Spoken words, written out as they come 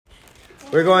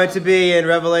We're going to be in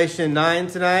Revelation 9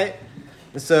 tonight,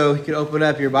 so you can open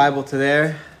up your Bible to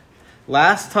there.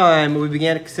 Last time, we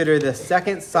began to consider the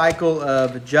second cycle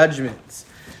of judgments.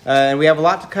 And we have a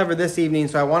lot to cover this evening,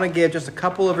 so I want to give just a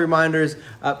couple of reminders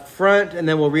up front, and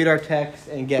then we'll read our text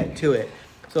and get to it.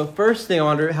 So first thing I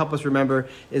want to help us remember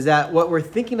is that what we're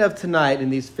thinking of tonight in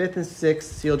these fifth and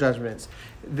sixth seal judgments,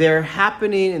 they're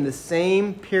happening in the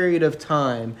same period of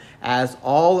time as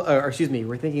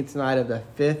we're thinking tonight of the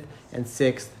fifth and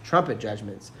sixth trumpet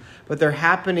judgments. But they're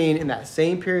happening in that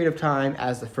same period of time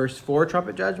as the first four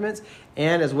trumpet judgments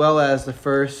and as well as the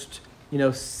first,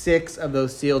 six of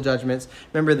those seal judgments.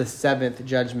 Remember, the seventh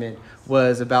judgment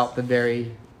was about the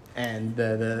very end,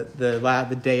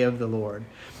 the day of the Lord.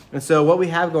 And so what we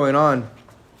have going on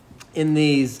in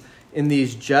these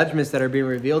judgments that are being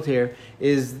revealed here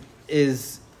is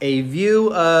a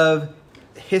view of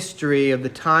history of the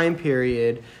time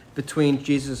period between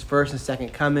Jesus' first and second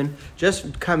coming just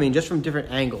from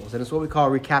different angles. And it's what we call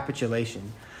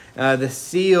recapitulation. The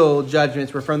seal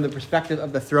judgments were from the perspective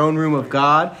of the throne room of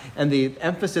God, and the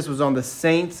emphasis was on the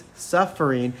saints'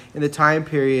 suffering in the time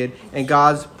period and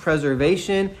God's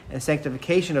preservation and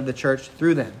sanctification of the church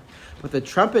through them. But the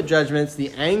trumpet judgments,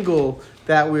 the angle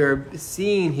that we're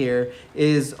seeing here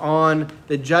is on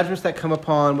the judgments that come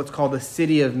upon what's called the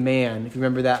city of man, if you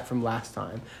remember that from last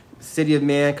time. The city of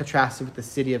man contrasted with the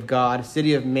city of God. The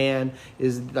city of man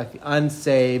is like the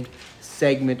unsaved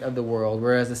segment of the world,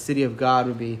 whereas the city of God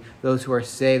would be those who are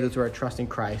saved, those who are trusting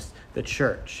Christ, the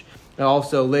church. And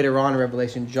also, later on in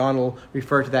Revelation, John will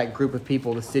refer to that group of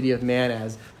people, the city of man,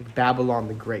 as Babylon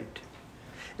the Great.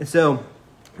 And so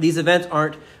these events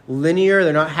aren't linear.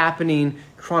 They're not happening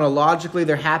chronologically.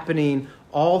 They're happening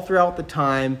all throughout the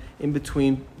time in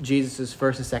between Jesus'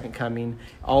 first and second coming,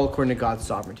 all according to God's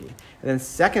sovereignty. And then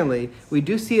secondly, we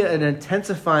do see an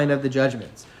intensifying of the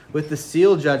judgments. With the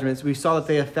seal judgments, we saw that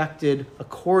they affected a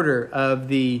quarter of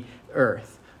the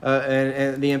earth,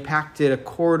 and they impacted a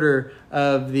quarter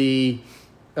of the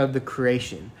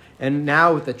creation. And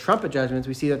now with the trumpet judgments,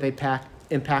 we see that they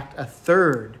impact a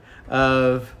third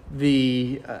of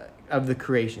the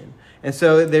creation. And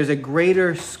so there's a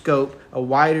greater scope, a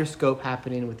wider scope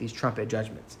happening with these trumpet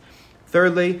judgments.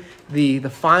 Thirdly, the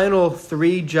final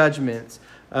three judgments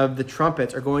of the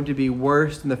trumpets are going to be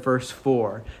worse than the first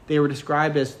four. They were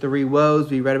described as three woes.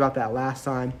 We read about that last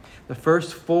time. The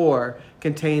first four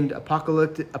contained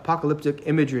apocalyptic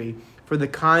imagery for the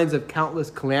kinds of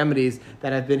countless calamities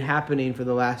that have been happening for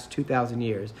the last 2,000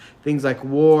 years. Things like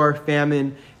war,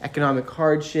 famine, economic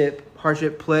hardship,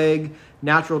 plague,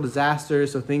 natural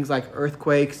disasters, so things like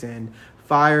earthquakes and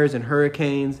fires and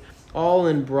hurricanes, all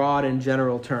in broad and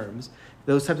general terms.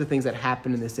 Those types of things that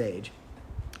happen in this age.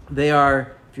 They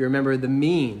are, if you remember, the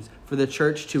means for the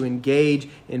church to engage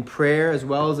in prayer as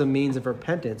well as a means of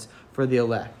repentance for the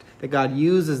elect. That God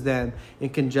uses them in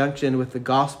conjunction with the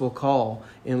gospel call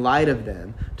in light of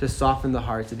them to soften the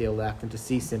hearts of the elect and to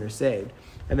see sinners saved.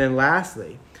 And then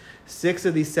lastly, 6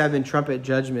 of these 7 trumpet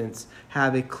judgments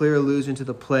have a clear allusion to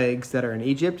the plagues that are in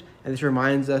Egypt. And this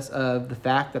reminds us of the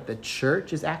fact that the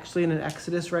church is actually in an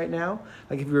exodus right now.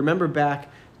 Like if you remember back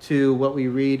to what we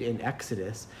read in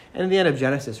Exodus and in the end of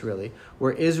Genesis, really,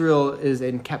 where Israel is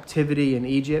in captivity in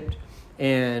Egypt,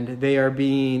 and they are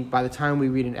being, by the time we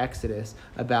read in Exodus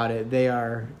about it, they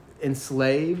are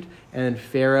enslaved, and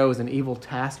Pharaoh is an evil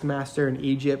taskmaster in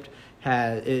Egypt,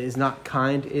 is not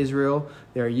kind to Israel.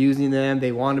 They're using them.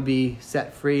 They want to be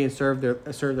set free and serve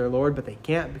their Lord, but they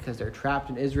can't because they're trapped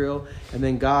in Israel. And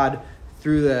then God,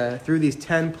 through these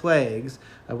 10 plagues,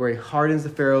 where he hardens the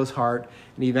Pharaoh's heart,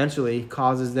 and he eventually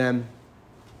causes them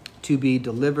to be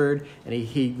delivered, and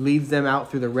he leads them out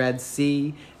through the Red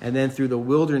Sea and then through the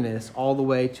wilderness all the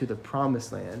way to the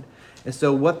Promised Land. And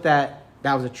so that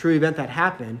was a true event that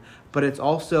happened, but it's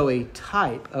also a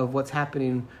type of what's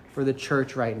happening for the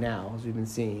church right now, as we've been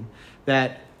seeing,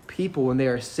 that people, when they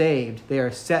are saved, they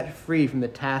are set free from the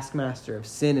taskmaster of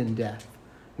sin and death.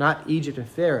 Not Egypt and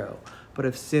Pharaoh, but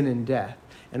of sin and death.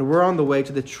 And we're on the way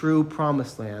to the true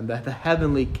Promised Land, the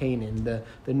heavenly Canaan,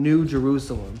 the new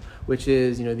Jerusalem, which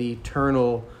is the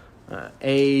eternal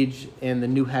age and the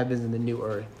new heavens and the new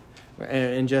earth.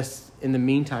 And just in the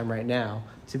meantime right now,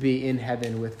 to be in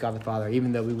heaven with God the Father,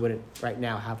 even though we wouldn't right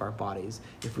now have our bodies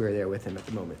if we were there with him at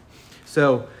the moment.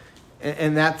 So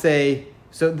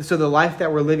the life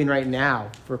that we're living right now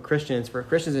for Christians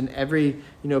in every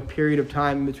period of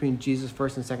time in between Jesus'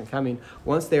 first and second coming,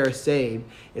 once they are saved,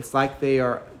 it's like they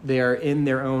are in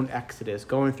their own exodus,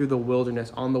 going through the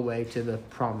wilderness on the way to the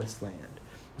Promised Land.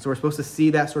 So we're supposed to see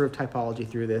that sort of typology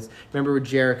through this. Remember with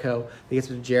Jericho, they get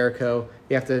to Jericho,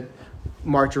 they have to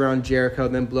march around Jericho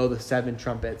and then blow the 7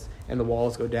 trumpets. and the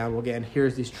walls go down. Well, again,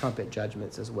 here's these trumpet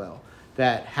judgments as well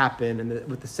that happen, and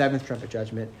with the seventh trumpet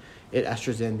judgment, it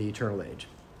ushers in the eternal age.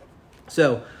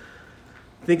 So,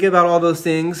 thinking about all those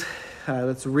things,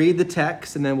 let's read the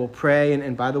text, and then we'll pray.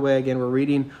 And by the way, again, we're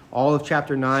reading all of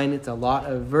chapter 9. It's a lot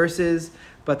of verses,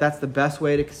 but that's the best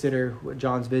way to consider what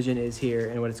John's vision is here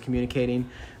and what it's communicating.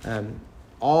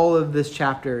 All of this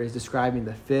chapter is describing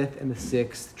the fifth and the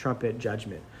sixth trumpet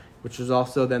judgment, which was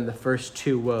also then the first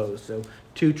two woes. So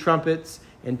 2 trumpets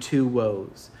and 2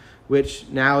 woes, which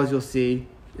now, as you'll see,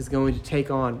 is going to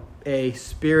take on a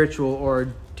spiritual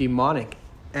or demonic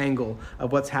angle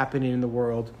of what's happening in the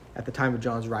world at the time of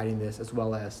John's writing this, as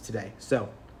well as today. So,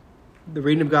 the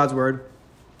reading of God's word,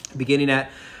 beginning at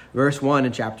verse 1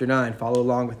 in chapter 9. Follow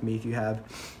along with me if you have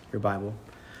your Bible.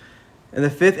 And the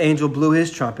fifth angel blew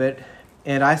his trumpet,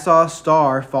 and I saw a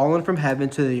star fallen from heaven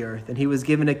to the earth, and he was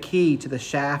given a key to the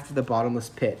shaft of the bottomless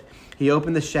pit. He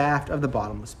opened the shaft of the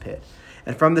bottomless pit.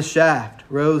 And from the shaft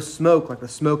rose smoke like the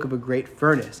smoke of a great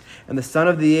furnace, and the sun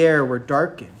of the air were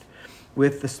darkened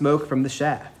with the smoke from the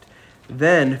shaft.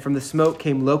 Then from the smoke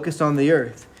came locusts on the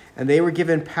earth, and they were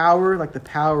given power like the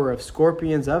power of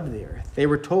scorpions of the earth. They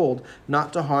were told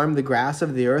not to harm the grass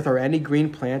of the earth or any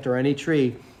green plant or any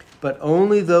tree, but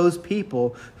only those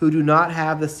people who do not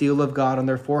have the seal of God on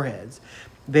their foreheads.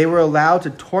 They were allowed to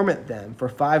torment them for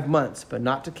 5 months, but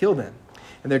not to kill them.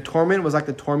 And their torment was like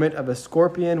the torment of a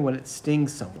scorpion when it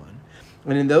stings someone.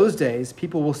 And in those days,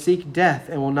 people will seek death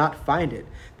and will not find it.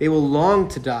 They will long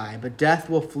to die, but death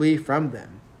will flee from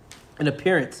them. In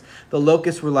appearance, the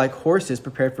locusts were like horses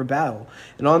prepared for battle,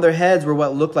 and on their heads were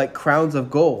what looked like crowns of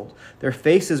gold. Their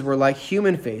faces were like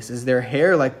human faces, their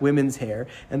hair like women's hair,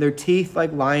 and their teeth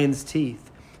like lions' teeth.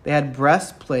 They had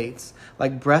breastplates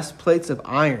like breastplates of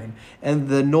iron, and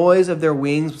the noise of their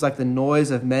wings was like the noise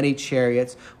of many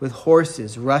chariots with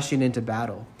horses rushing into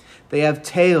battle. They have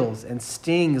tails and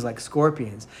stings like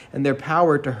scorpions, and their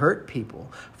power to hurt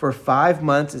people. For 5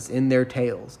 months is in their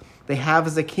tails. They have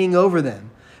as a king over them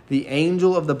the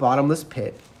angel of the bottomless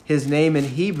pit. His name in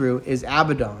Hebrew is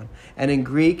Abaddon, and in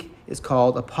Greek is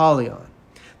called Apollyon.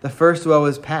 The first woe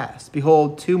is past.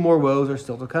 Behold, 2 more woes are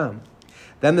still to come.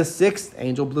 Then the sixth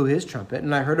angel blew his trumpet,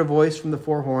 and I heard a voice from the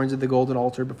 4 horns of the golden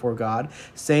altar before God,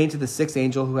 saying to the sixth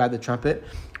angel who had the trumpet,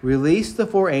 "Release the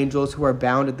 4 angels who are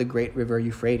bound at the great river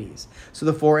Euphrates." So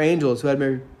the 4 angels who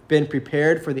had been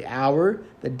prepared for the hour,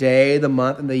 the day, the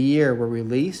month, and the year were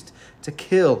released to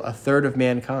kill a third of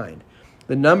mankind.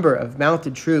 The number of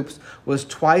mounted troops was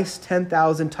twice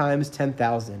 10,000 times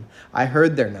 10,000. I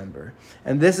heard their number.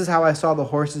 And this is how I saw the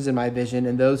horses in my vision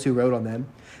and those who rode on them.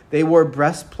 They wore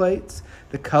breastplates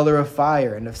the color of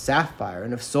fire and of sapphire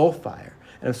and of sulfur.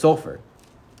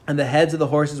 And the heads of the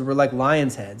horses were like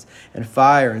lions' heads, and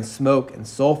fire and smoke and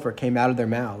sulfur came out of their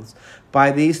mouths.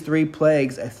 By these 3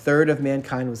 plagues, a third of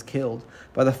mankind was killed,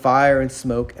 by the fire and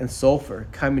smoke and sulfur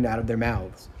coming out of their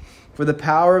mouths. For the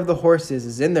power of the horses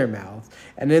is in their mouths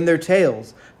and in their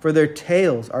tails, for their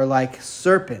tails are like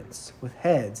serpents with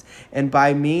heads, and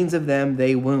by means of them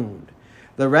they wound.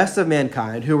 The rest of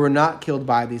mankind, who were not killed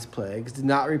by these plagues, did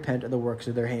not repent of the works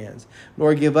of their hands,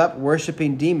 nor give up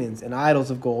worshipping demons and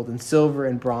idols of gold and silver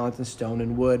and bronze and stone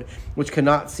and wood, which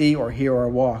cannot see or hear or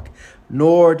walk.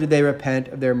 Nor did they repent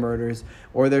of their murders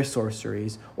or their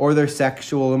sorceries or their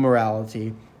sexual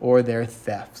immorality or their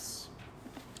thefts.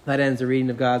 That ends the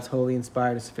reading of God's holy,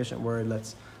 inspired, and sufficient word.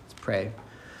 Let's pray.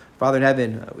 Father in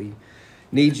heaven, we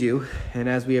need you. And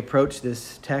as we approach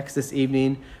this text this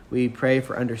evening, we pray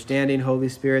for understanding, Holy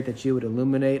Spirit, that you would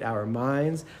illuminate our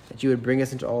minds, that you would bring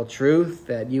us into all truth,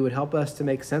 that you would help us to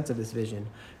make sense of this vision,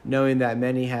 knowing that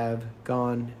many have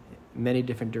gone many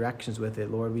different directions with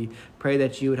it. Lord, we pray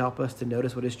that you would help us to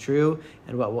notice what is true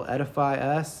and what will edify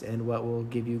us and what will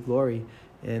give you glory,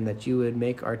 and that you would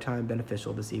make our time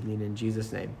beneficial this evening. In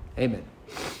Jesus' name, amen.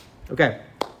 Okay.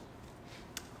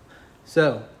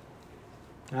 So,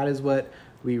 that is what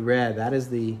we read. That is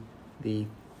the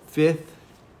 5th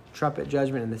trumpet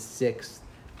judgment and the 6th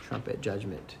trumpet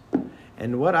judgment.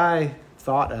 And what I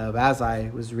thought of as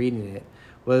I was reading it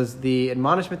was the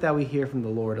admonishment that we hear from the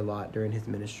Lord a lot during his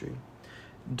ministry.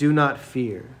 Do not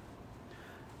fear.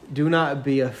 Do not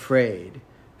be afraid.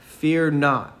 Fear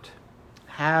not.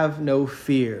 Have no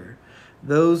fear.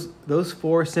 Those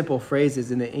 4 simple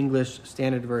phrases in the English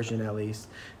Standard Version, at least,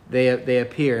 they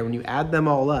appear. And when you add them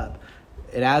all up,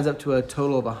 it adds up to a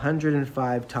total of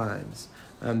 105 times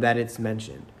that it's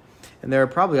mentioned. And there are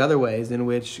probably other ways in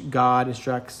which God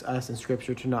instructs us in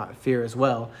Scripture to not fear as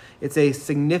well. It's a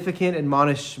significant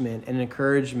admonishment and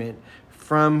encouragement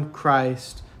from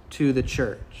Christ to the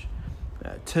church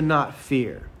to not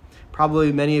fear.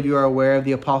 Probably many of you are aware of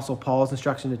the Apostle Paul's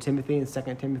instruction to Timothy in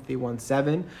 2 Timothy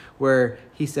 1:7, where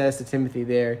he says to Timothy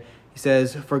there, he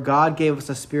says, "For God gave us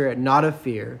a spirit not of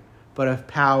fear, but of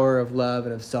power, of love,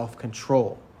 and of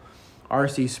self-control."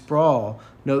 R.C. Sproul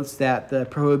notes that the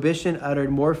prohibition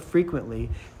uttered more frequently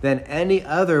than any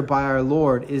other by our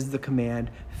Lord is the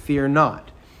command, "Fear not."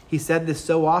 He said this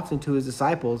so often to his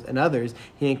disciples and others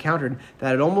he encountered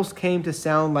that it almost came to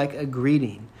sound like a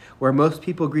greeting. Where most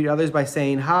people greet others by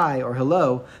saying hi or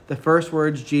hello, the first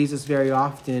words Jesus very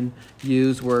often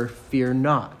used were "fear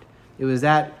not." It was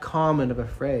that common of a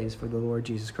phrase for the Lord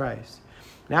Jesus Christ.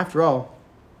 And after all,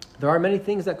 there are many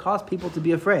things that cause people to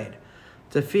be afraid,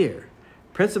 to fear.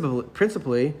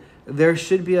 Principally, there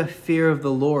should be a fear of the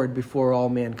Lord before all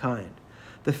mankind.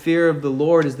 The fear of the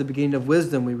Lord is the beginning of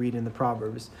wisdom, we read in the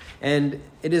Proverbs. And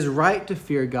it is right to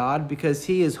fear God because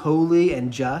he is holy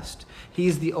and just.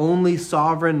 He's the only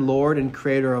sovereign Lord and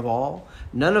creator of all.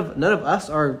 None of us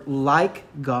are like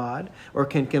God or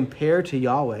can compare to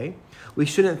Yahweh. We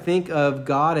shouldn't think of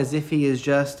God as if he is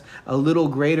just a little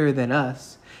greater than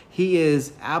us. He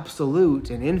is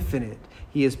absolute and infinite.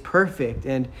 He is perfect,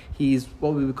 and he's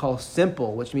what we would call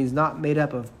simple, which means not made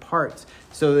up of parts,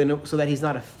 so that he's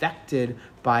not affected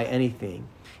by anything.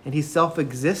 And he's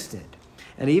self-existent.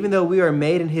 And even though we are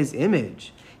made in his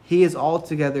image, he is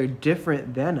altogether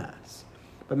different than us.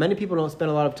 But many people don't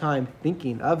spend a lot of time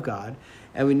thinking of God,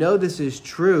 and we know this is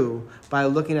true by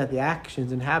looking at the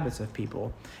actions and habits of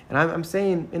people. And I'm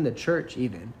saying in the church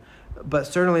even, but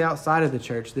certainly outside of the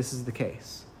church, this is the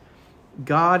case.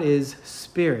 God is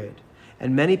spirit,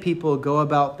 and many people go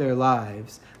about their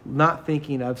lives not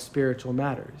thinking of spiritual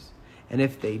matters. And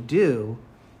if they do,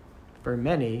 for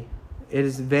many, it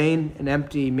is vain and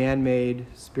empty, man-made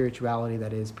spirituality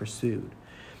that is pursued.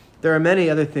 There are many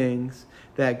other things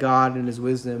that God in his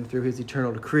wisdom through his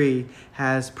eternal decree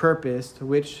has purposed,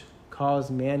 which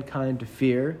cause mankind to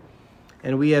fear.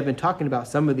 And we have been talking about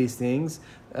some of these things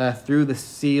through the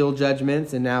seal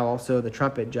judgments and now also the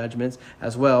trumpet judgments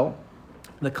as well.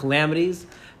 The calamities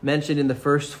mentioned in the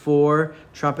first 4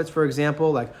 trumpets, for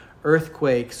example, like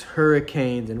earthquakes,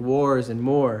 hurricanes, and wars and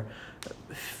more.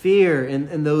 Fear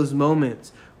in those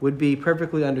moments would be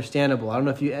perfectly understandable. I don't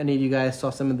know if any of you guys saw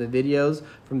some of the videos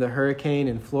from the hurricane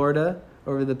in Florida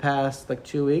over the past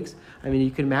 2 weeks. I mean,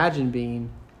 you can imagine being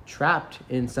trapped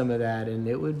in some of that, and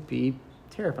it would be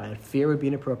terrifying. Fear would be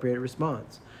an appropriate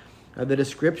response. The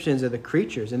descriptions of the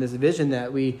creatures in this vision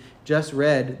that we just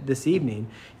read this evening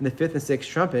in the 5th and 6th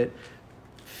trumpet,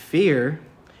 fear,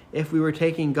 if we were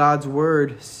taking God's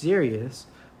word serious,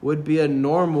 would be a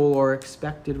normal or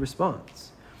expected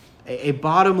response. A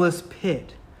bottomless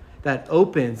pit that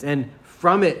opens, and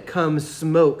from it comes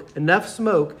smoke, enough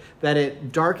smoke that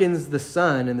it darkens the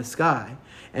sun and the sky.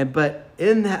 But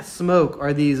in that smoke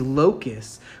are these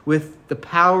locusts with the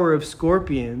power of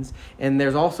scorpions, and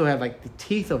there's also have the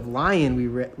teeth of lions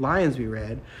we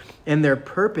read, and their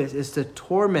purpose is to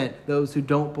torment those who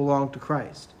don't belong to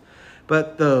Christ.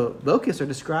 But the locusts are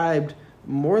described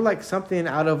more like something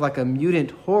out of a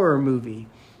mutant horror movie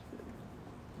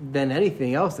than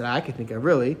anything else that I could think of,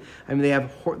 really. I mean, they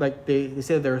have they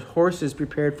say there's horses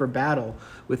prepared for battle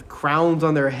with crowns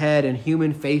on their head and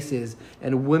human faces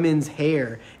and women's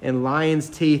hair and lions'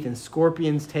 teeth and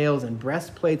scorpions' tails and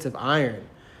breastplates of iron.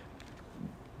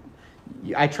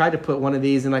 I tried to put one of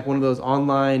these in one of those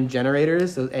online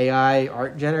generators, those AI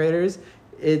art generators.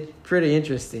 It's pretty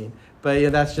interesting,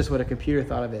 but that's just what a computer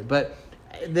thought of it. But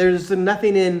there's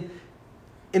nothing in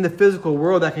the physical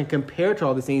world that can compare to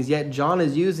all these things, yet John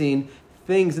is using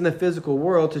things in the physical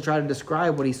world to try to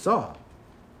describe what he saw.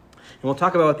 And we'll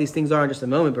talk about what these things are in just a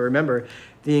moment, but remember,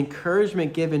 the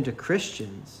encouragement given to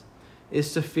Christians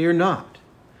is to fear not,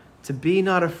 to be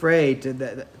not afraid,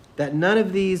 that none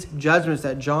of these judgments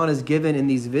that John has given in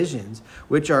these visions,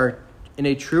 which are in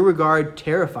a true regard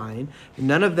terrifying,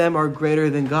 none of them are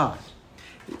greater than God.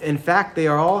 In fact, they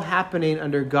are all happening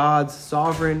under God's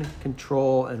sovereign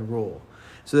control and rule.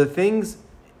 So the things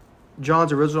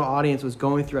John's original audience was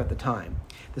going through at the time,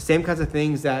 the same kinds of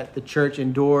things that the church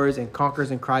endures and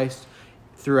conquers in Christ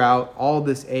throughout all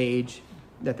this age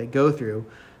that they go through,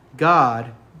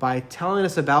 God, by telling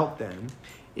us about them,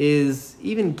 is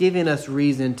even giving us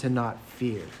reason to not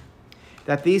fear.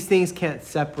 That these things can't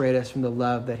separate us from the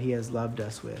love that he has loved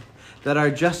us with. That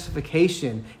our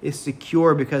justification is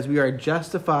secure because we are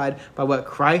justified by what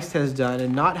Christ has done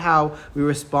and not how we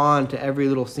respond to every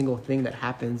little single thing that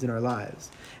happens in our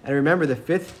lives. And remember, the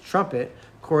 5th trumpet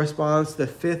corresponds to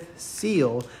the 5th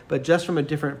seal, but just from a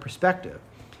different perspective.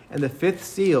 And the 5th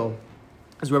seal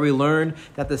is where we learn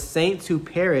that the saints who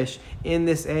perish in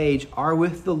this age are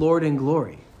with the Lord in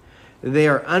glory. They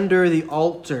are under the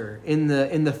altar in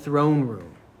the throne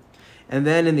room. And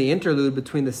then in the interlude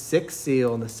between the sixth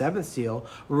seal and the seventh seal,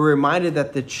 we're reminded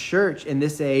that the church in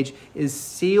this age is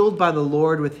sealed by the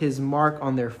Lord with his mark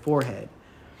on their forehead.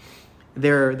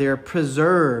 They're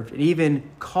preserved and even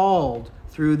called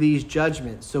through these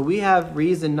judgments. So we have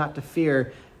reason not to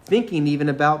fear, thinking even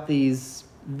about these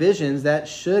visions that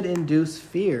should induce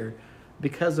fear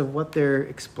because of what they're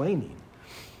explaining.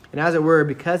 And as it were,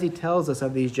 because he tells us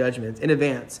of these judgments in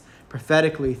advance,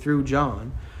 prophetically through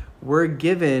John, we're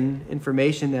given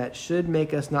information that should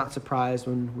make us not surprised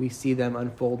when we see them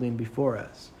unfolding before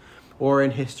us or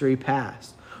in history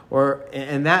past.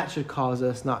 And that should cause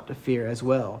us not to fear as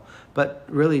well, but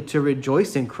really to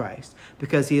rejoice in Christ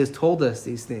because he has told us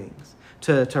these things,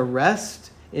 to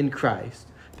rest in Christ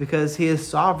because he is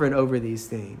sovereign over these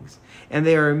things. And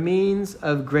they are a means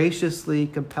of graciously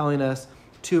compelling us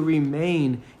to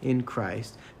remain in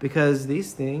Christ because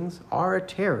these things are a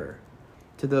terror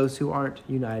to those who aren't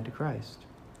united to Christ.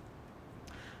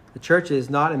 The church is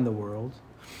not in the world.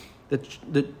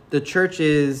 The church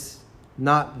is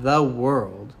not the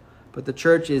world, but the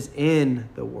church is in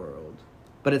the world.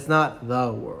 But it's not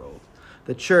the world.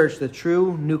 The church, the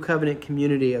true new covenant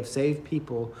community of saved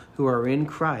people who are in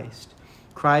Christ,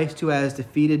 Christ who has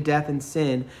defeated death and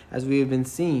sin, as we have been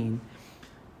seeing,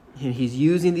 and he's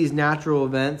using these natural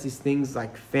events, these things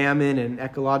like famine and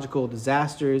ecological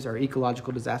disasters,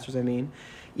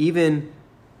 even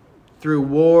through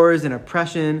wars and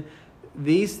oppression.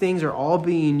 These things are all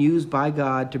being used by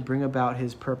God to bring about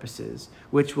his purposes,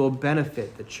 which will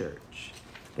benefit the church.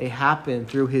 They happen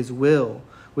through his will,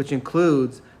 which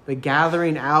includes the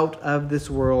gathering out of this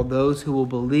world those who will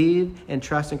believe and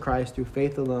trust in Christ through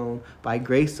faith alone, by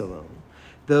grace alone.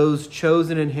 Those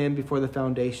chosen in him before the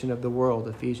foundation of the world,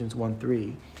 Ephesians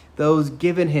 1:3. Those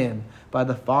given him by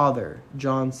the Father,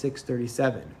 John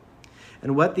 6:37.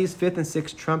 And what these fifth and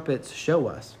sixth trumpets show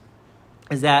us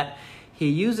is that he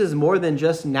uses more than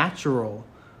just natural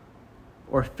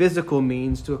or physical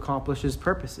means to accomplish his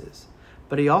purposes,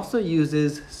 but he also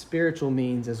uses spiritual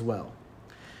means as well,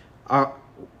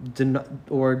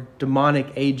 or demonic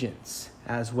agents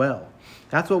as well.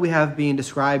 That's what we have being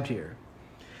described here.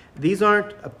 These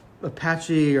aren't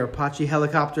Apache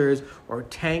helicopters or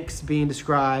tanks being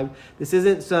described. This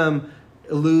isn't some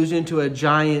allusion to a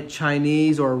giant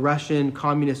Chinese or Russian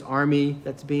communist army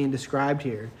that's being described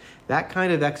here. That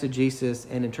kind of exegesis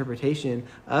and interpretation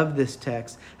of this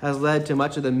text has led to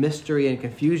much of the mystery and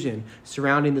confusion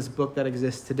surrounding this book that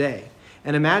exists today.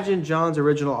 And imagine John's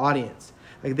original audience.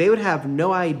 They would have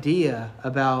no idea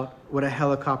about what a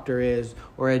helicopter is,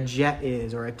 or a jet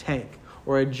is, or a tank,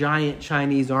 or a giant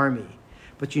Chinese army.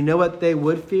 But you know what they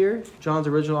would fear, John's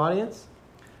original audience?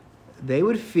 They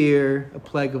would fear a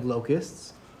plague of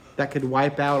locusts that could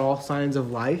wipe out all signs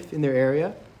of life in their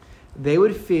area. They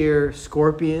would fear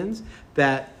scorpions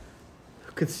that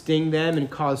could sting them and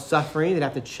cause suffering. They'd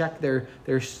have to check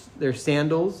their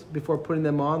sandals before putting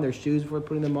them on, their shoes before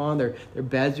putting them on, their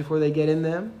beds before they get in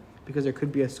them, because there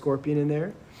could be a scorpion in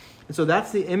there. And so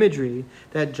that's the imagery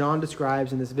that John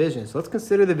describes in this vision. So let's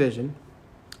consider the vision.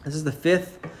 This is the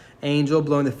fifth angel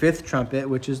blowing the fifth trumpet,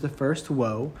 which is the first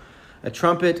woe. A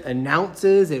trumpet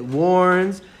announces, it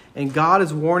warns, and God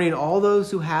is warning all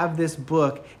those who have this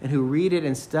book and who read it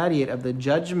and study it of the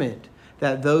judgment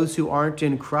that those who aren't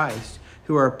in Christ,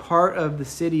 who are part of the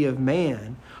city of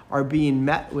man, are being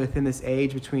met with in this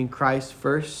age between Christ's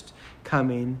first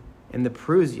coming and the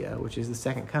parousia, which is the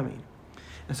second coming.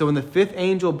 And so when the fifth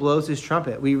angel blows his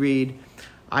trumpet, we read,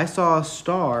 "I saw a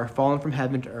star fallen from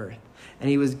heaven to earth, and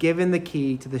he was given the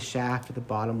key to the shaft of the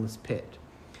bottomless pit."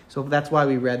 So that's why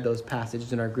we read those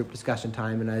passages in our group discussion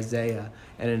time in Isaiah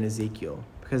and in Ezekiel,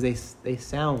 because they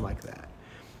sound like that.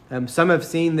 Some have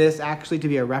seen this actually to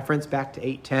be a reference back to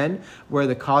 8:10, where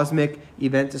the cosmic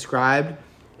event described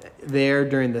there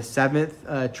during the seventh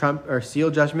trump or seal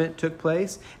judgment took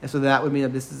place. And so that would mean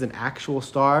that this is an actual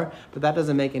star, but that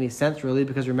doesn't make any sense really,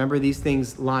 because remember, these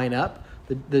things line up,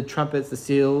 the trumpets, the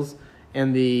seals,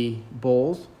 and the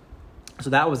bowls. So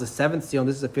that was the seventh seal, and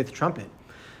this is the fifth trumpet.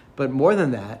 But more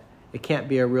than that, it can't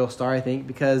be a real star, I think,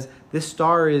 because this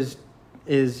star is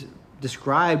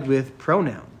described with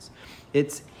pronouns.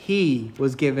 It's he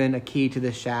was given a key to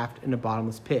the shaft in a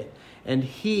bottomless pit. And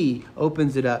he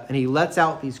opens it up and he lets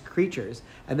out these creatures.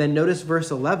 And then notice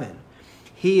verse 11.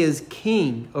 He is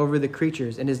king over the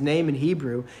creatures, and his name in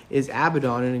Hebrew is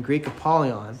Abaddon and in Greek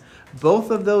Apollyon. Both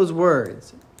of those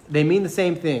words, they mean the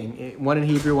same thing. One in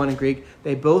Hebrew, one in Greek.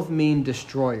 They both mean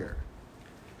destroyer.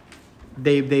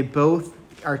 They both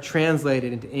are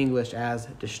translated into English as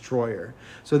destroyer.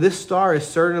 So this star is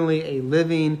certainly a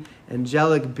living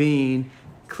angelic being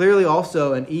clearly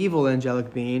also an evil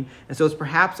angelic being, and so it's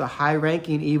perhaps a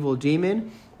high-ranking evil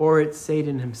demon, or it's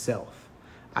Satan himself.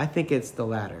 I think it's the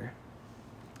latter.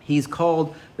 He's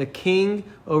called the king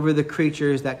over the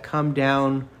creatures that come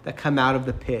out of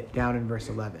the pit, down in verse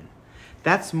 11.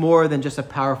 That's more than just a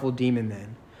powerful demon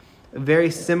then. A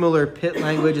very similar pit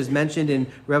language is mentioned in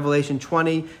Revelation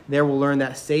 20. There we'll learn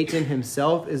that Satan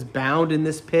himself is bound in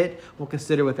this pit. We'll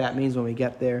consider what that means when we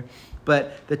get there.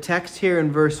 But the text here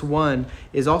in verse 1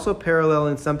 is also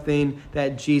paralleling something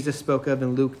that Jesus spoke of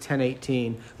in Luke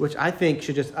 10:18, which I think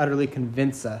should just utterly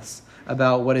convince us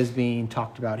about what is being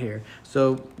talked about here.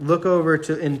 So look over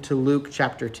into Luke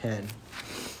chapter 10.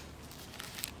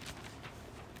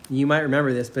 You might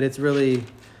remember this, but it's really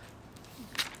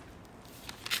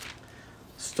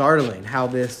startling how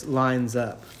this lines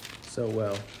up so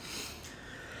well.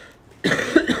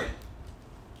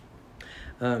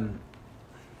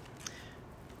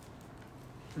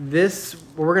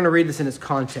 We're going to read this in its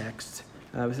context.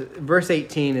 Verse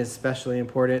 18 is especially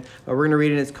important, but we're going to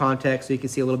read it in its context so you can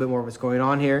see a little bit more of what's going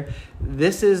on here.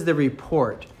 This is the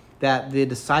report that the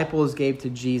disciples gave to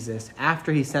Jesus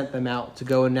after he sent them out to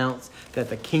go announce that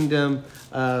the kingdom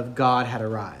of God had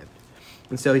arrived.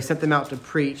 And so he sent them out to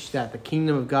preach that the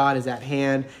kingdom of God is at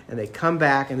hand, and they come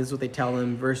back, and this is what they tell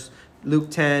him. Luke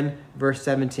 10, verse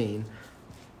 17.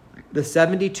 The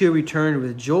 72 returned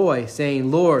with joy, saying,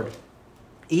 "Lord,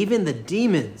 even the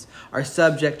demons are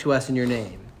subject to us in your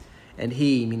name." And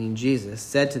he, meaning Jesus,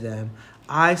 said to them,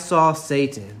 "I saw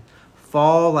Satan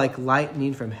fall like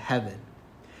lightning from heaven.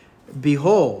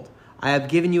 Behold, I have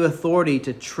given you authority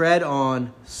to tread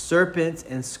on serpents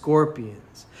and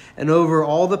scorpions, and over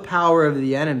all the power of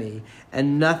the enemy,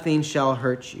 and nothing shall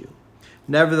hurt you.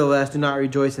 Nevertheless, do not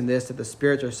rejoice in this, that the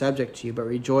spirits are subject to you, but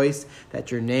rejoice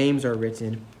that your names are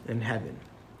written in heaven."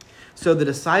 So the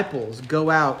disciples go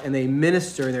out and they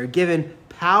minister, and they're given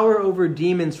power over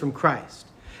demons from Christ.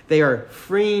 They are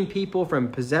freeing people from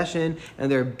possession,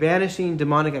 and they're banishing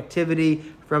demonic activity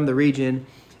from the region.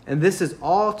 And this is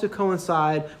all to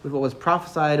coincide with what was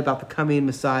prophesied about the coming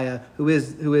Messiah, who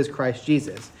is Christ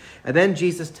Jesus. And then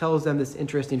Jesus tells them this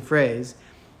interesting phrase,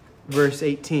 verse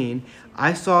 18,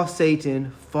 "I saw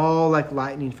Satan fall like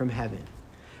lightning from heaven."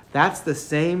 That's the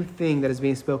same thing that is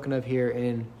being spoken of here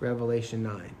in Revelation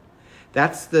 9.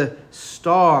 That's the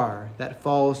star that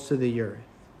falls to the earth.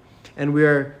 And we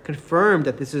are confirmed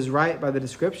that this is right by the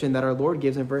description that our Lord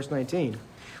gives in verse 19.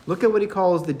 Look at what he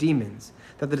calls the demons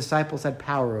that the disciples had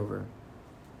power over.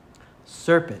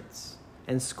 Serpents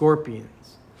and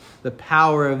scorpions, the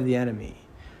power of the enemy.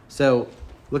 So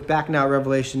look back now at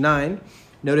Revelation 9.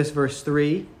 Notice verse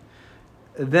 3.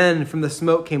 "Then from the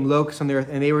smoke came locusts on the earth,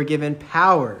 and they were given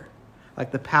power,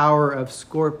 like the power of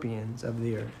scorpions of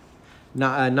the earth."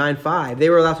 9:5. "They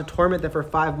were allowed to torment them for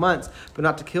 5 months, but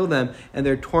not to kill them. And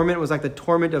their torment was like the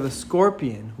torment of a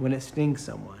scorpion when it stings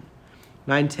someone."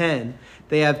 9:10.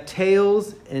 "They have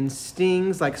tails and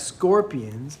stings like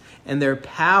scorpions, and their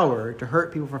power to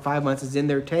hurt people for 5 months is in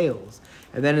their tails."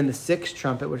 And then in the 6th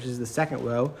trumpet, which is the second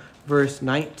woe, verse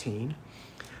 19.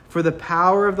 "For the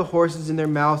power of the horses in their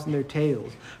mouths and their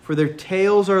tails. For their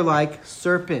tails are like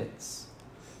serpents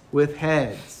with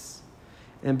heads,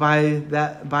 and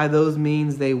by those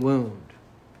means they wound."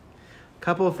 A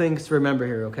couple of things to remember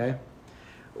here, okay?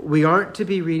 We aren't to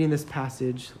be reading this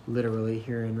passage literally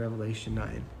here in Revelation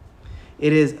 9.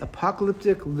 It is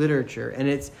apocalyptic literature, and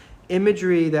its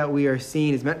imagery that we are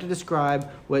seeing is meant to describe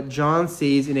what John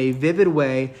sees in a vivid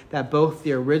way that both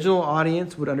the original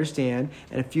audience would understand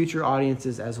and future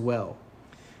audiences as well.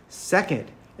 Second,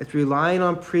 it's relying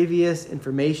on previous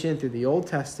information through the Old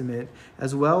Testament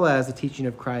as well as the teaching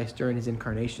of Christ during his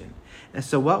incarnation. And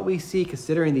so what we see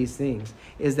considering these things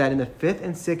is that in the 5th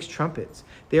and 6th trumpets,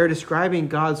 they are describing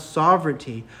God's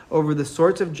sovereignty over the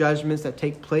sorts of judgments that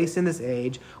take place in this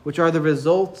age, which are the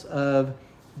results of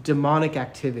demonic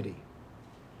activity.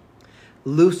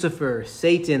 Lucifer,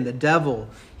 Satan, the devil,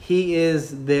 he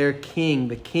is their king,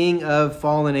 the king of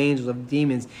fallen angels, of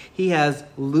demons. He has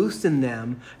loosened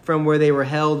them from where they were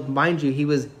held. Mind you, he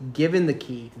was given the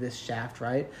key to this shaft,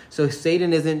 right? So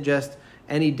Satan isn't just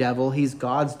any devil. He's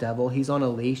God's devil. He's on a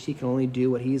leash. He can only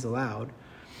do what he's allowed.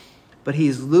 But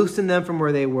he's loosened them from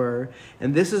where they were.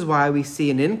 And this is why we see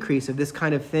an increase of this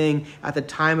kind of thing at the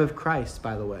time of Christ,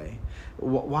 by the way.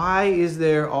 Why is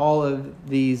there all of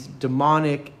these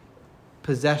demonic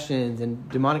possessions and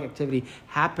demonic activity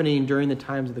happening during the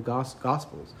times of the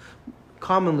Gospels?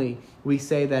 Commonly, we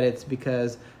say that it's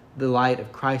because the light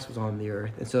of Christ was on the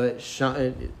earth, and so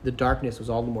the darkness was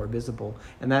all the more visible.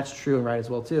 And that's true and right as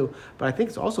well, too. But I think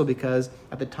it's also because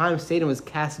at the time Satan was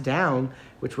cast down,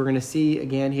 which we're going to see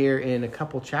again here in a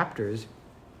couple chapters,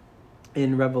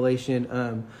 in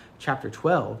Revelation chapter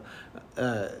 12,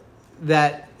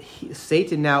 that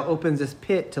Satan now opens this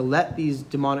pit to let these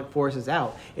demonic forces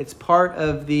out. It's part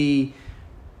of the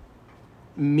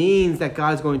means that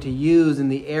God is going to use in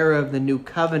the era of the new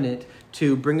covenant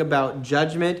to bring about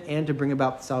judgment and to bring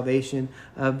about the salvation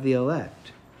of the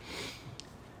elect.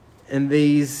 And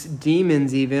these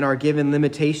demons even are given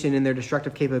limitation in their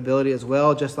destructive capability as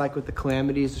well, just like with the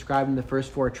calamities described in the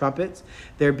first 4 trumpets.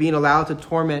 They're being allowed to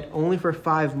torment only for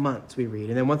 5 months, we read.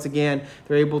 And then once again,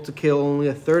 they're able to kill only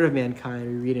a third of mankind,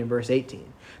 we read in verse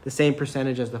 18. The same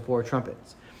percentage as the 4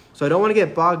 trumpets. So I don't want to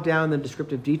get bogged down in the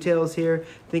descriptive details here,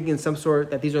 thinking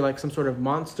that these are like some sort of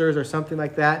monsters or something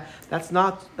like that. That's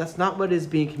not what is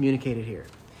being communicated here.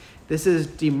 This is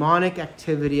demonic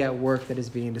activity at work that is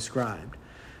being described.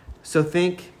 So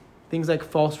think things like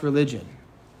false religion,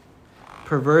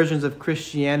 perversions of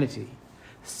Christianity,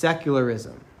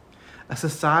 secularism, a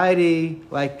society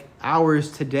like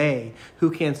ours today who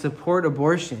can support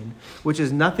abortion, which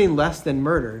is nothing less than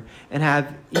murder, and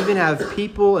have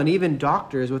people and even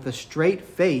doctors with a straight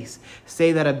face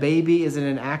say that a baby isn't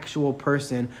an actual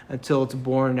person until it's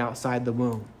born outside the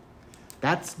womb.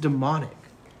 That's demonic.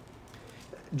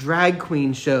 Drag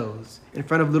queen shows in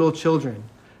front of little children.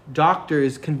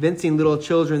 Doctors convincing little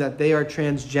children that they are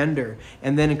transgender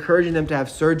and then encouraging them to have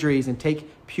surgeries and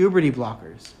take puberty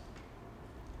blockers.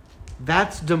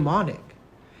 That's demonic.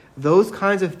 Those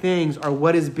kinds of things are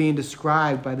what is being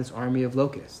described by this army of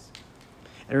locusts.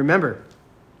 And remember,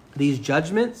 these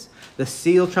judgments, the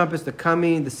seal trumpets,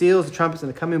 the seals, the trumpets, and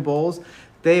the coming bowls,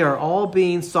 they are all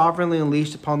being sovereignly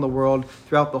unleashed upon the world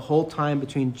throughout the whole time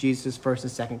between Jesus' first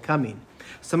and second coming.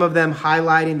 Some of them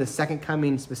highlighting the second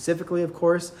coming specifically, of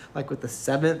course, like with the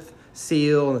 7th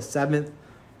seal and the 7th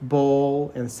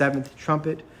bowl and 7th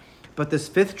trumpet. But this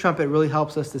 5th trumpet really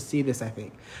helps us to see this, I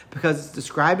think, because it's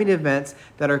describing events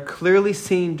that are clearly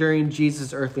seen during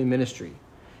Jesus' earthly ministry.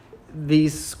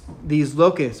 These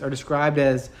locusts are described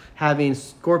as having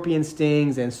scorpion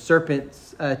stings and serpent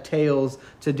tails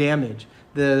to damage.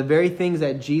 The very things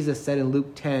that Jesus said in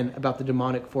Luke 10 about the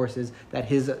demonic forces that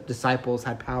his disciples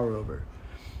had power over.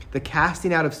 The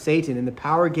casting out of Satan and the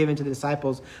power given to the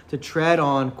disciples to tread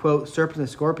on, quote, serpents and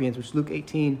scorpions, which Luke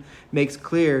 18 makes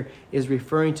clear is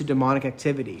referring to demonic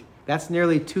activity. That's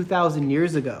nearly 2,000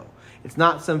 years ago. It's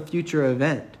not some future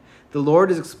event. The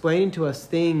Lord is explaining to us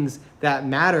things that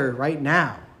matter right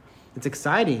now. It's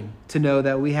exciting to know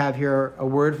that we have here a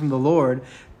word from the Lord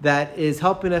that is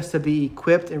helping us to be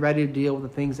equipped and ready to deal with the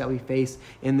things that we face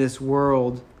in this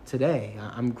world today.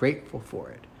 I'm grateful for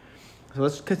it. So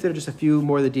let's consider just a few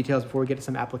more of the details before we get to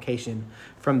some application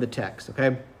from the text,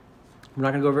 okay? We're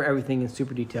not going to go over everything in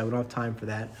super detail. We don't have time for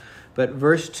that. But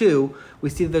verse 2, we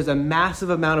see that there's a massive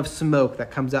amount of smoke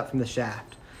that comes up from the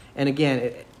shaft. And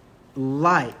again,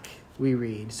 like we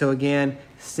read. So again,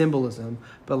 symbolism,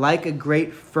 but like a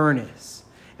great furnace.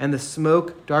 And the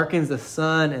smoke darkens the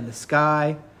sun and the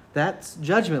sky. That's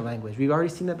judgment language. We've already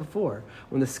seen that before.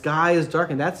 When the sky is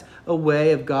darkened, that's a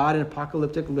way of God in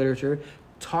apocalyptic literature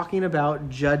talking about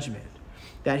judgment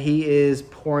that he is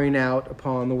pouring out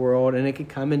upon the world, and it could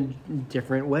come in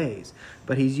different ways.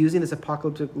 But he's using this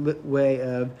apocalyptic way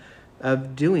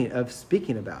of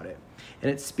speaking about it.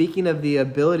 And it's speaking of the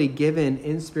ability given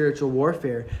in spiritual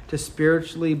warfare to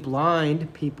spiritually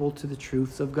blind people to the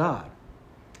truths of God.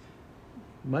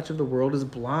 Much of the world is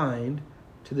blind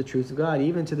to the truths of God,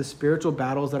 even to the spiritual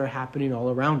battles that are happening all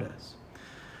around us.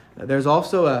 There's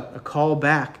also a call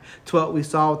back to what we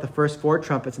saw with the first 4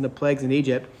 trumpets and the plagues in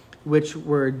Egypt, which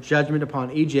were judgment upon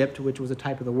Egypt, which was a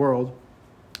type of the world.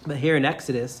 But here in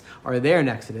Exodus,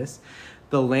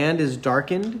 the land is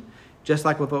darkened, just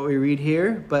like with what we read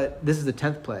here, but this is the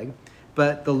 10th plague.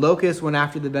 But the locusts went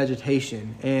after the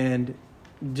vegetation and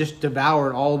just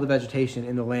devoured all the vegetation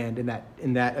in the land in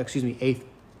that 8th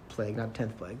plague, not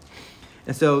 10th plague.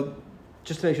 And so,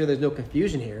 just to make sure there's no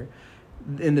confusion here,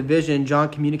 in the vision, John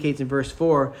communicates in verse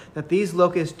 4 that these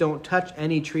locusts don't touch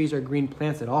any trees or green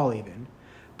plants at all even,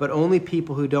 but only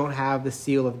people who don't have the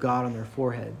seal of God on their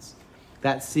foreheads.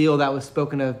 That seal that was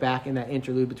spoken of back in that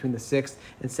interlude between the 6th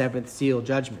and 7th seal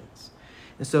judgments.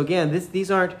 And so again, these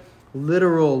aren't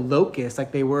literal locusts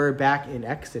like they were back in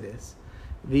Exodus.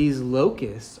 These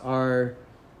locusts are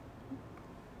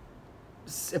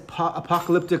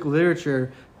apocalyptic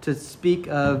literature to speak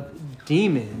of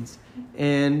demons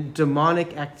and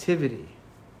demonic activity.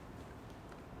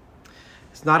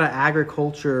 It's not an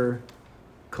agriculture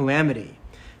calamity.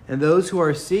 And those who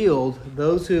are sealed,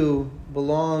 those who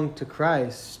belong to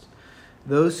Christ,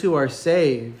 those who are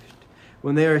saved,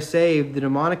 when they are saved, the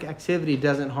demonic activity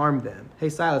doesn't harm them. Hey,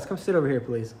 Silas, come sit over here,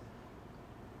 please.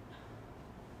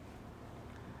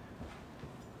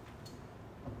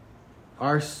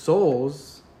 our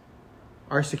souls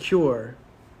are secure.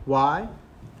 Why?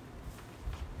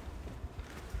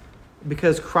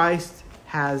 Because Christ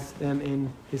has them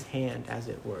in his hand, as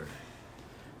it were.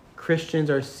 Christians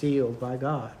are sealed by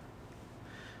God.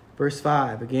 Verse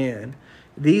 5 again.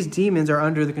 These demons are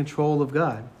under the control of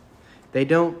God. They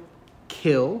don't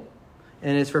kill,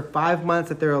 and it's for 5 months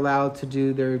that they're allowed to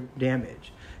do their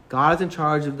damage. God is in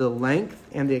charge of the length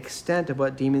and the extent of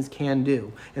what demons can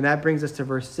do. And that brings us to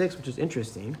verse 6, which is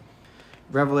interesting.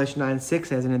 Revelation 9:6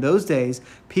 says, "And in those days,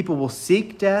 people will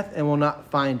seek death and will not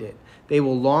find it. They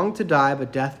will long to die,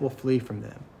 but death will flee from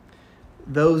them."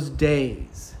 Those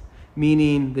days,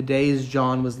 meaning the days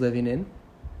John was living in,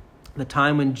 the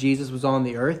time when Jesus was on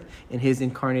the earth in his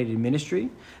incarnated ministry,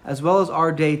 as well as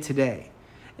our day today.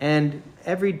 And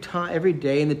every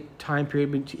day in the time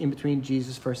period in between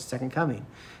Jesus' first and second coming,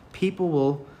 people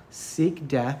will seek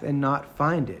death and not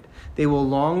find it. They will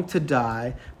long to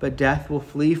die, but death will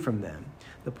flee from them.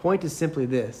 The point is simply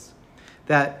this,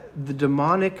 that the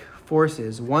demonic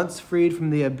forces, once freed from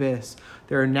the abyss,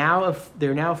 they're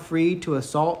now free to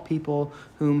assault people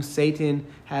whom Satan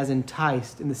has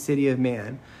enticed in the city of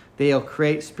man. They'll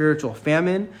create spiritual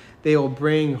famine. They will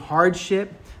bring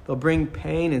hardship. They'll bring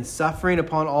pain and suffering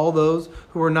upon all those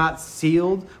who are not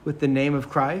sealed with the name of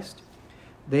Christ.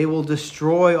 They will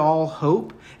destroy all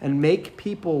hope and make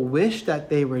people wish that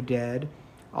they were dead,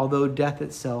 although death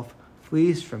itself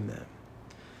flees from them.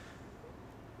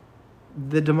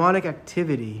 The demonic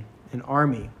activity and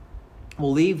army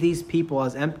will leave these people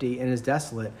as empty and as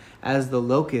desolate as the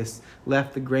locusts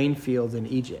left the grain fields in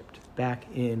Egypt back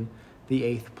in the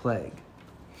 8th plague.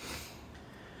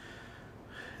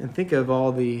 And think of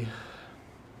all the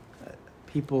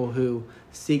people who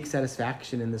seek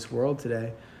satisfaction in this world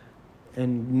today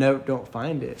and don't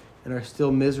find it and are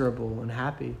still miserable and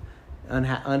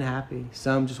unhappy.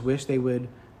 Some just wish they would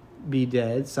be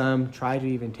dead. Some try to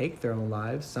even take their own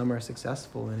lives. Some are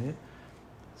successful in it.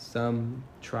 Some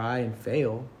try and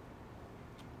fail.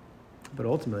 But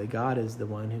ultimately, God is the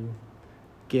one who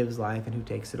gives life and who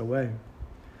takes it away.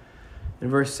 In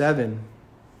verse 7,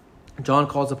 John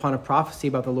calls upon a prophecy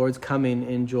about the Lord's coming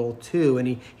in Joel 2, and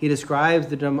he describes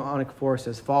the demonic force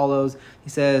as follows. He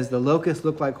says, "The locusts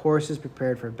looked like horses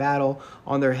prepared for battle.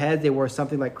 On their heads they wore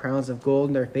something like crowns of gold,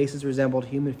 and their faces resembled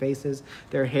human faces.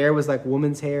 Their hair was like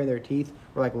woman's hair, and their teeth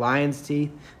were like lion's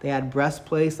teeth. They had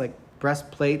breastplates like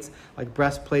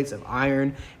breastplates of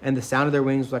iron, and the sound of their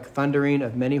wings was like thundering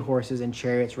of many horses and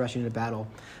chariots rushing into battle.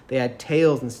 They had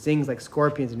tails and stings like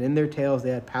scorpions, and in their tails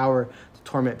they had power to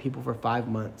torment people for 5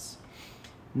 months."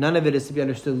 None of it is to be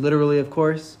understood literally, of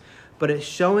course, but it's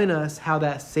showing us how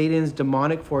that Satan's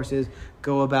demonic forces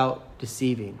go about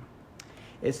deceiving.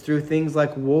 It's through things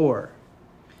like war,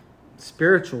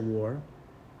 spiritual war,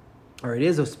 or it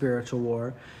is a spiritual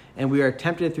war, and we are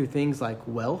tempted through things like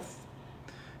wealth,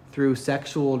 through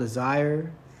sexual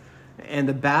desire, and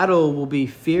the battle will be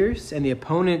fierce and the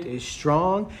opponent is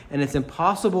strong, and it's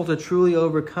impossible to truly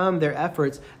overcome their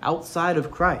efforts outside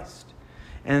of Christ.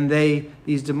 And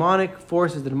these demonic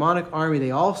forces, the demonic army, they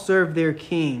all serve their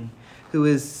king, who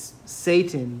is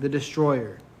Satan, the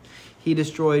destroyer. He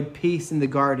destroyed peace in the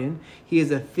garden. He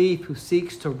is a thief who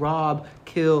seeks to rob,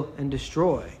 kill, and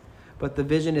destroy. But the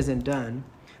vision isn't done.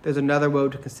 There's another woe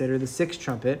to consider, the 6th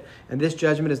trumpet. And this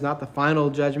judgment is not the final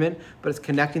judgment, but it's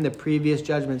connecting the previous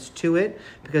judgments to it,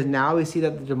 because now we see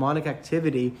that the demonic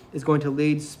activity is going to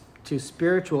lead to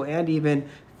spiritual and even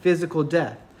physical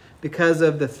death, because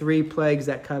of the 3 plagues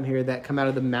that come here, that come out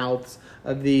of the mouths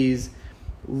of these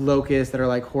locusts that are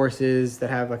like horses, that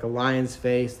have like a lion's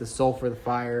face, the sulfur, the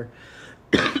fire.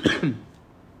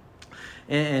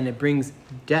 And it brings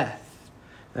death.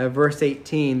 Verse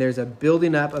 18, there's a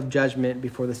building up of judgment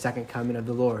before the second coming of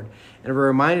the Lord. And we're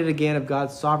reminded again of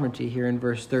God's sovereignty here in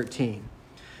verse 13.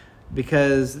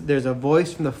 Because there's a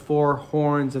voice from the 4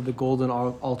 horns of the golden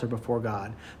altar before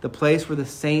God, the place where the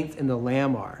saints and the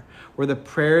Lamb are, where the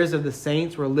prayers of the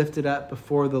saints were lifted up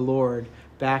before the Lord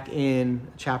back in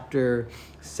chapter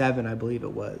 7, I believe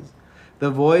it was.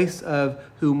 The voice of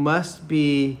who must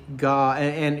be God,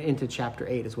 and into chapter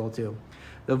 8 as well too.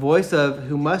 The voice of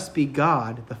who must be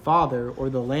God, the Father, or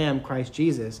the Lamb, Christ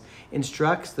Jesus,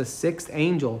 instructs the 6th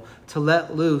angel to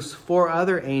let loose 4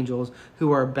 other angels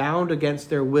who are bound against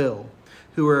their will,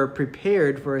 who are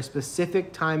prepared for a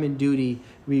specific time and duty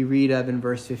we read of in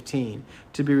verse 15,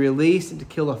 to be released and to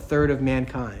kill 1/3 of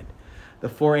mankind. The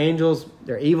 4 angels,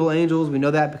 they're evil angels. We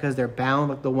know that because they're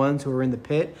bound like the ones who are in the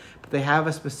pit, but they have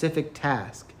a specific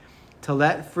task: to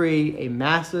let free a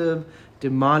massive,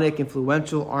 demonic,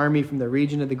 influential army from the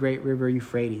region of the great river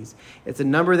Euphrates. It's a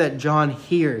number that John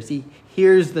hears. He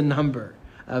hears the number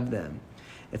of them.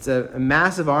 It's a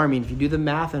massive army. And if you do the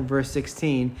math in verse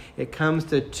 16, it comes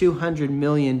to 200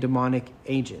 million demonic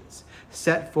agents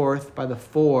set forth by the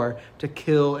four to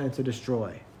kill and to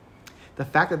destroy. The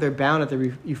fact that they're bound at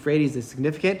the Euphrates is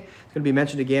significant. It's going to be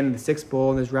mentioned again in the sixth bowl,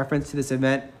 and there's reference to this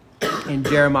event in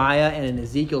Jeremiah and in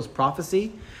Ezekiel's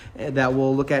prophecy that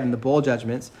we'll look at in the bowl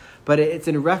judgments. But it's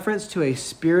in reference to a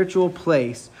spiritual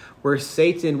place where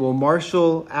Satan will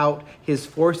marshal out his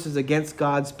forces against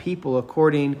God's people,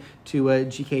 according to what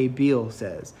G.K. Beale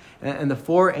says. And the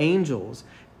four angels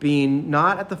being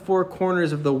not at the four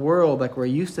corners of the world like we're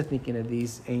used to thinking of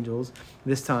these angels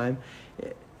this time.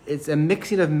 It's a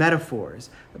mixing of metaphors,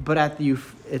 but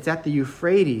it's at the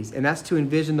Euphrates, and that's to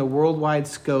envision the worldwide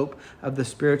scope of the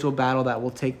spiritual battle that will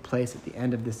take place at the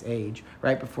end of this age,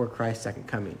 right before Christ's second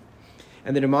coming.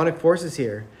 And the demonic forces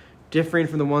here, differing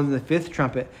from the ones in the fifth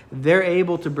trumpet, they're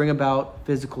able to bring about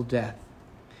physical death.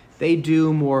 They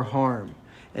do more harm.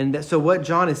 And so what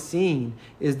John is seeing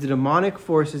is the demonic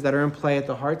forces that are in play at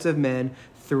the hearts of men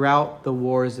throughout the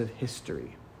wars of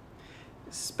history,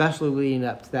 especially leading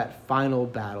up to that final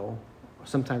battle,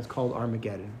 sometimes called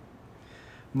Armageddon.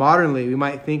 Modernly, we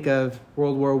might think of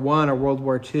World War I or World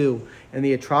War II, and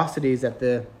the atrocities that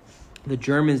the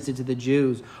Germans did to the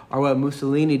Jews, or what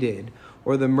Mussolini did,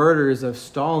 or the murders of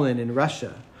Stalin in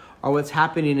Russia, or what's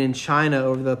happening in China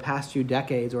over the past few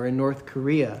decades, or in North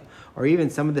Korea, or even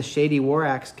some of the shady war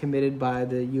acts committed by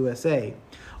the USA.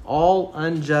 All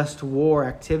unjust war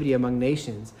activity among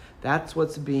nations, that's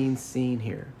what's being seen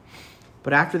here.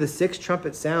 But after the sixth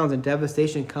trumpet sounds and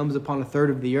devastation comes upon a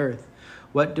third of the earth,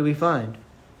 what do we find?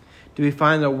 Do we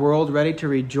find a world ready to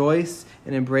rejoice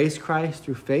and embrace Christ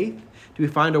through faith? Do we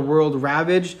find a world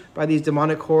ravaged by these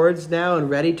demonic hordes now and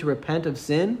ready to repent of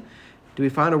sin? Do we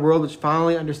find a world which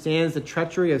finally understands the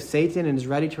treachery of Satan and is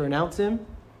ready to renounce him?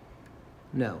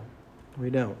 No, we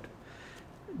don't.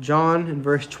 John, in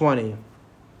verse 20,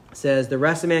 says, the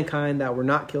rest of mankind that were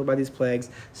not killed by these plagues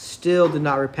still did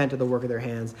not repent of the work of their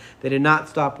hands. They did not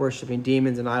stop worshiping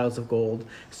demons and idols of gold,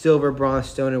 silver, bronze,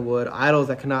 stone, and wood, idols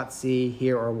that cannot see,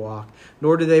 hear, or walk.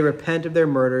 Nor did they repent of their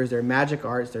murders, their magic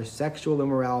arts, their sexual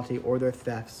immorality, or their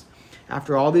thefts.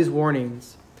 After all these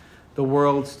warnings, the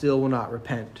world still will not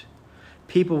repent.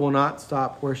 People will not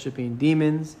stop worshiping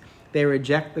demons. They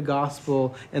reject the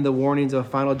gospel and the warnings of a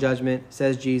final judgment,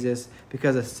 says Jesus,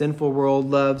 because a sinful world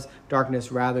loves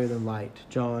darkness rather than light.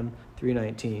 John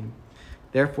 3:19.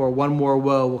 Therefore, one more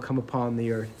woe will come upon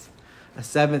the earth. A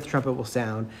seventh trumpet will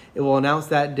sound. It will announce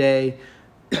that day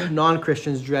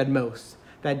non-Christians dread most,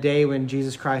 that day when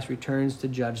Jesus Christ returns to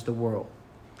judge the world.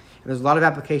 And there's a lot of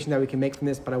application that we can make from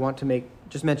this, but I want to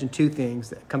just mention two things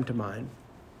that come to mind.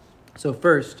 So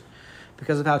first,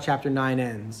 because of how chapter 9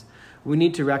 ends, we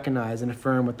need to recognize and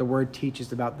affirm what the word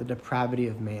teaches about the depravity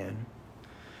of man.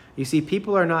 You see,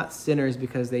 people are not sinners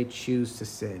because they choose to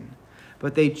sin,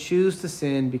 but they choose to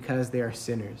sin because they are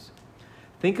sinners.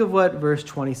 Think of what verse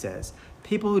 20 says.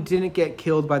 People who didn't get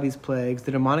killed by these plagues,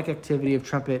 the demonic activity of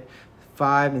trumpet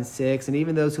 5 and 6, and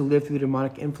even those who lived through the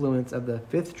demonic influence of the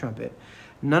fifth trumpet,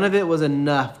 none of it was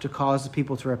enough to cause the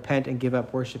people to repent and give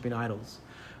up worshiping idols.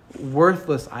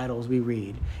 Worthless idols, we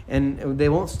read. And they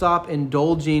won't stop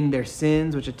indulging their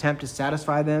sins, which attempt to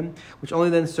satisfy them, which only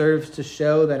then serves to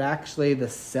show that actually the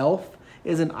self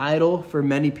is an idol for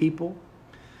many people.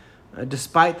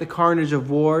 Despite the carnage of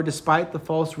war, despite the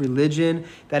false religion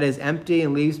that is empty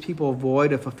and leaves people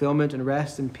void of fulfillment and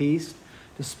rest and peace,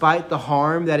 despite the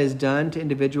harm that is done to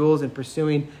individuals in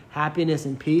pursuing happiness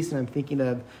and peace, and I'm thinking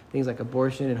of things like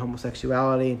abortion and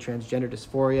homosexuality and transgender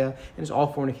dysphoria, and just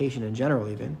all fornication in general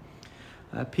even,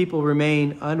 people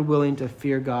remain unwilling to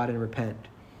fear God and repent.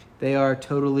 They are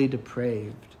totally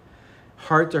depraved.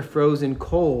 Hearts are frozen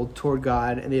cold toward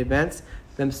God, and the events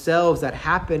themselves that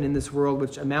happen in this world,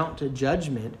 which amount to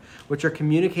judgment, which are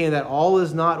communicating that all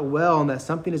is not well and that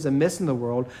something is amiss in the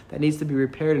world that needs to be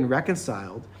repaired and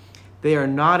reconciled, they are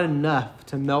not enough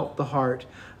to melt the heart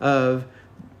of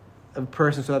a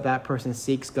person so that that person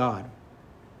seeks God.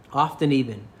 Often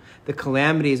even, the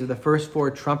calamities of the first four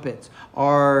trumpets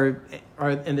and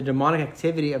the demonic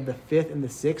activity of the fifth and the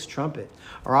sixth trumpet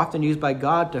are often used by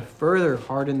God to further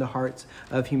harden the hearts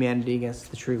of humanity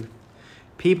against the truth.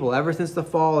 People, ever since the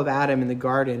fall of Adam in the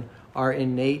garden, are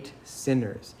innate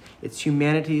sinners. It's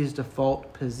humanity's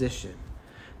default position.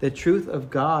 The truth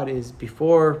of God is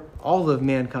before all of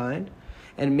mankind,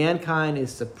 and mankind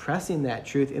is suppressing that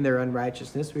truth in their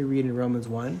unrighteousness, we read in Romans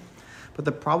 1. But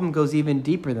the problem goes even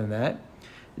deeper than that.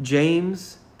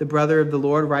 James, the brother of the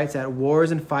Lord, writes that wars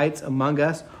and fights among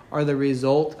us are the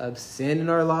result of sin in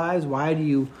our lives. Why do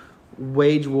you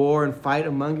wage war and fight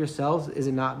among yourselves? Is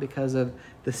it not because of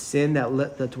the sin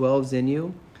that dwells in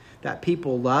you? that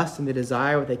people lust and they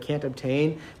desire what they can't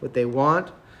obtain, what they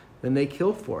want, then they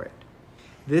kill for it.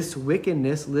 This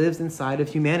wickedness lives inside of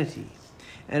humanity,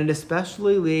 and it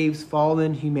especially leaves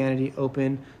fallen humanity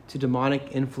open to demonic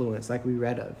influence like we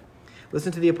read of.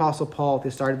 Listen to the Apostle Paul at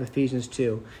the start of Ephesians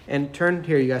 2. And turn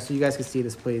here, you guys, so you guys can see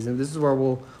this, please. And this is where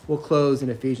we'll close in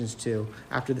Ephesians 2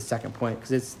 after the second point,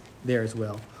 because it's there as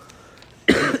well.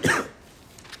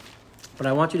 But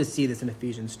I want you to see this in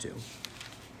Ephesians 2.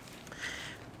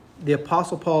 The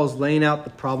Apostle Paul is laying out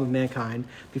the problem of mankind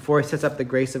before he sets up the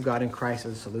grace of God in Christ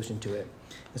as a solution to it.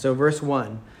 And so verse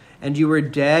 1, "And you were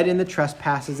dead in the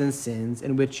trespasses and sins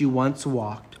in which you once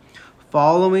walked,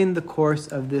 following the course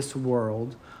of this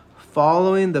world,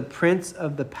 following the prince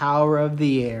of the power of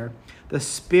the air, the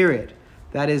spirit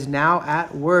that is now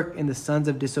at work in the sons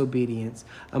of disobedience,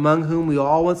 among whom we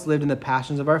all once lived in the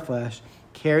passions of our flesh,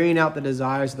 carrying out the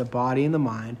desires of the body and the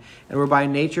mind, and were by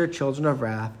nature children of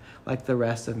wrath, like the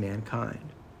rest of mankind."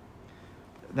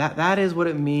 That is what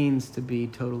it means to be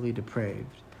totally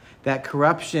depraved. That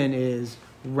corruption is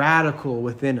radical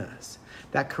within us.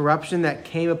 That corruption that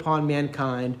came upon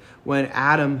mankind when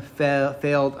Adam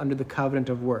failed under the covenant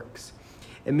of works.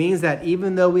 It means that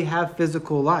even though we have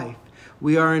physical life,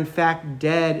 we are in fact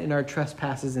dead in our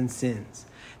trespasses and sins.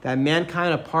 That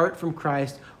mankind apart from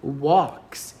Christ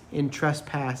walks in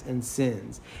trespass and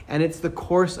sins. And it's the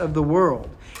course of the world.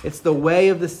 It's the way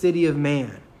of the city of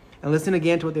man. And listen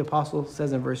again to what the apostle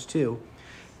says in verse 2.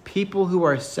 People who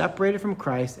are separated from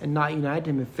Christ and not united to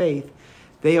him in faith,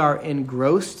 they are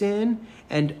engrossed in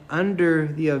and under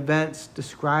the events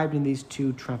described in these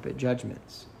two trumpet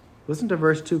judgments. Listen to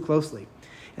verse 2 closely.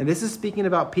 And this is speaking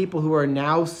about people who are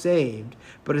now saved,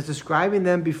 but it's describing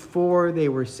them before they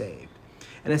were saved.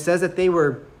 And it says that they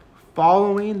were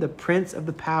following the prince of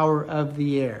the power of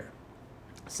the air.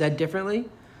 Said differently,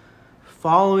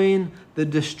 following the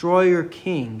destroyer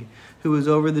king who is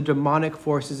over the demonic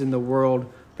forces in the world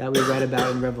that we read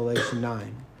about in Revelation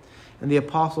 9. And the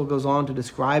apostle goes on to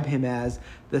describe him as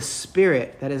the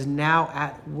spirit that is now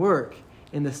at work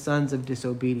in the sons of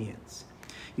disobedience.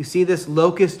 You see this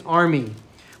locust army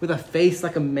with a face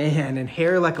like a man and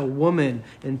hair like a woman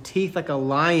and teeth like a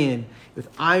lion, with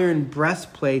iron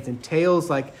breastplates and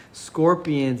tails like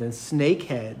scorpions and snake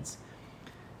heads.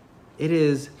 It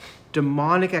is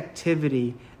demonic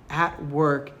activity at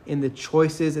work in the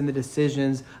choices and the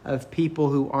decisions of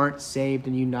people who aren't saved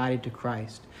and united to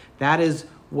Christ. That is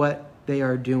what they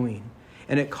are doing.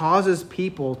 And it causes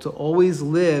people to always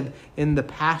live in the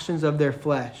passions of their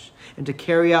flesh and to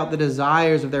carry out the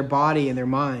desires of their body and their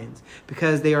minds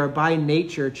because they are by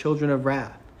nature children of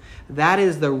wrath. That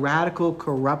is the radical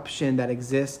corruption that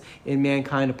exists in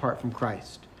mankind apart from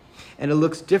Christ. And it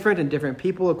looks different in different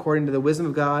people according to the wisdom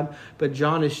of God. But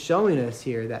John is showing us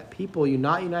here that people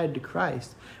not united to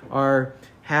Christ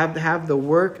have the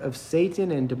work of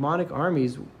Satan and demonic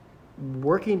armies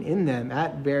working in them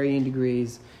at varying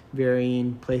degrees,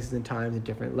 varying places and times at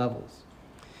different levels.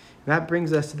 And that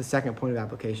brings us to the second point of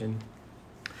application,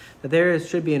 that there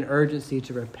should be an urgency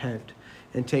to repent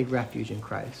and take refuge in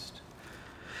Christ.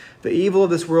 The evil of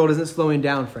this world isn't slowing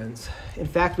down, friends. In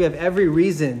fact, we have every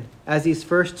reason, as these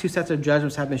first two sets of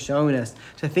judgments have been showing us,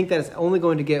 to think that it's only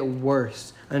going to get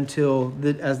worse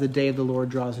as the day of the Lord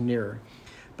draws nearer.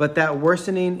 But that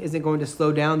worsening isn't going to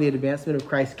slow down the advancement of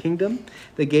Christ's kingdom.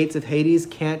 The gates of Hades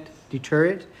can't deter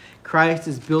it. Christ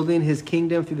is building his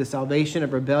kingdom through the salvation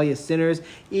of rebellious sinners,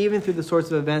 even through the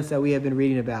sorts of events that we have been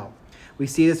reading about. We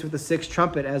see this with the sixth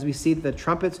trumpet, as we see that the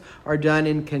trumpets are done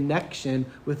in connection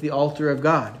with the altar of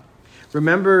God.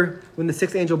 Remember when the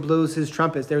sixth angel blows his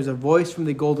trumpets, there was a voice from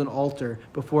the golden altar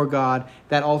before God,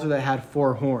 that altar that had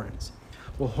 4 horns.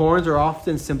 Well, horns are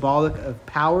often symbolic of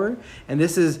power, and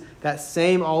this is that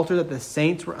same altar that the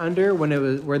saints were under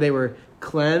where they were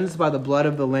cleansed by the blood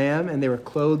of the Lamb and they were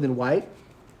clothed in white.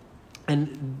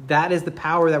 And that is the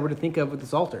power that we're to think of with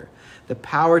this altar. The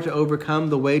power to overcome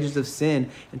the wages of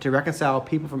sin and to reconcile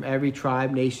people from every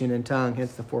tribe, nation, and tongue,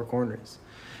 hence the 4 corners.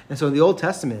 And so in the Old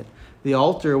Testament, the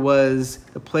altar was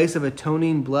the place of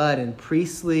atoning blood and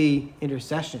priestly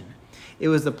intercession. It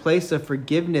was the place of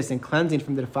forgiveness and cleansing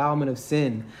from the defilement of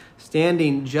sin,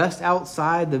 standing just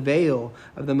outside the veil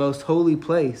of the most holy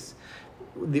place,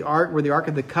 the ark where the Ark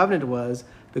of the Covenant was.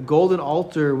 The golden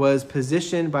altar was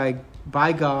positioned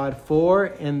by God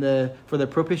for the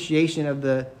propitiation of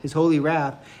his holy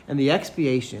wrath and the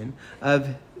expiation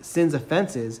of sin's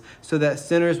offenses, so that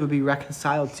sinners would be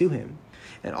reconciled to him.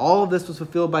 And all of this was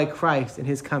fulfilled by Christ in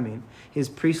his coming, his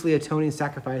priestly atoning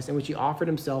sacrifice in which he offered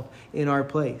himself in our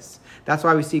place. That's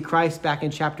why we see Christ back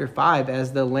in chapter 5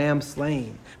 as the lamb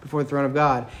slain before the throne of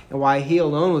God, and why he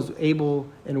alone was able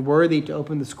and worthy to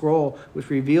open the scroll which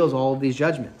reveals all of these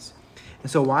judgments. And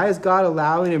so why is God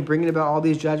allowing and bringing about all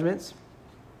these judgments?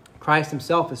 Christ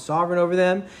himself is sovereign over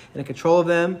them and in control of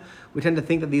them. We tend to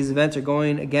think that these events are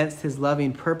going against his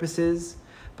loving purposes,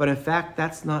 but in fact,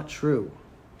 that's not true.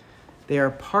 They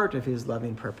are part of his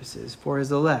loving purposes for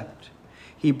his elect.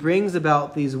 He brings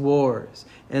about these wars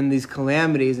and these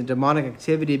calamities and demonic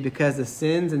activity because the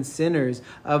sins and sinners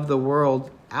of the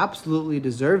world absolutely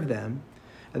deserve them.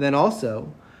 And then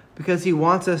also because he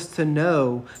wants us to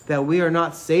know that we are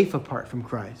not safe apart from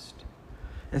Christ.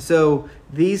 And so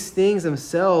these things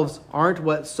themselves aren't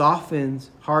what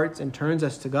softens hearts and turns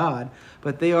us to God,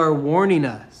 but they are warning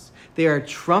us. They are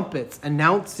trumpets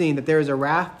announcing that there is a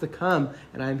wrath to come.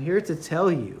 And I'm here to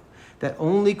tell you that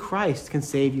only Christ can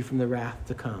save you from the wrath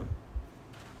to come.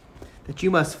 That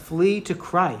you must flee to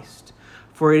Christ,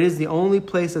 for it is the only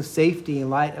place of safety in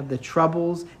light of the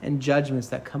troubles and judgments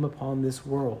that come upon this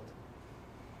world.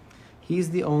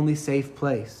 He's the only safe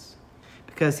place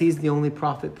because he's the only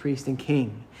prophet, priest, and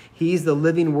king. He's the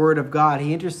living word of God.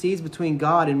 He intercedes between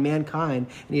God and mankind,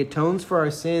 and he atones for our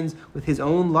sins with his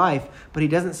own life, but he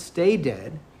doesn't stay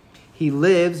dead. He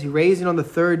lives, he raised on the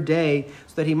third day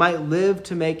so that he might live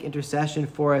to make intercession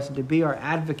for us and to be our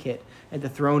advocate at the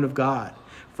throne of God.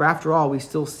 For after all, we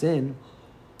still sin.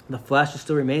 The flesh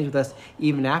still remains with us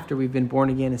even after we've been born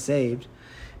again and saved.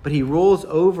 But he rules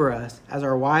over us as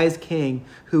our wise king,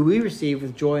 who we receive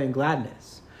with joy and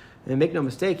gladness. And make no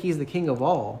mistake, he's the king of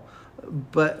all,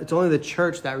 but it's only the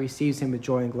church that receives him with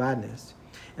joy and gladness.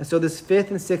 And so this fifth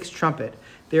and sixth trumpet,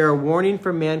 they are a warning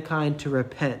for mankind to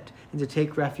repent and to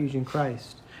take refuge in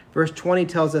Christ. Verse 20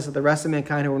 tells us that the rest of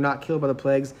mankind who were not killed by the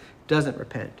plagues doesn't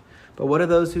repent. But what are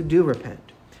those who do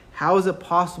repent? How is it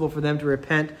possible for them to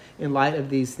repent in light of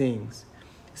these things?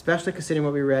 Especially considering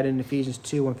what we read in Ephesians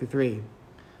 2, 1 through 3.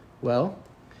 Well,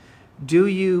 do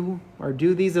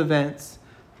these events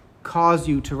cause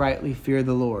you to rightly fear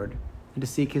the Lord and to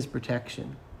seek his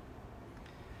protection?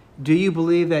 Do you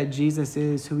believe that Jesus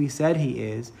is who he said he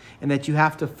is and that you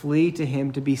have to flee to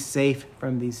him to be safe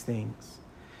from these things?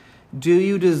 Do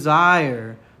you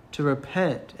desire to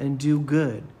repent and do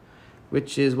good,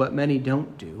 which is what many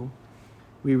don't do?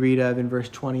 We read of in verse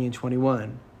 20 and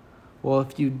 21. Well,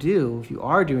 if you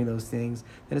are doing those things,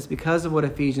 then it's because of what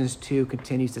Ephesians 2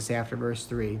 continues to say after verse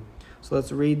 3. So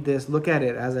let's read this. Look at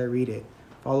it as I read it.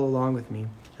 Follow along with me,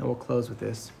 and we'll close with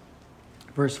this.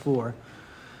 Verse 4.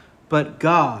 But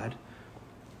God,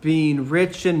 being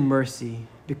rich in mercy,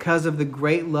 because of the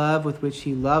great love with which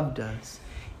he loved us,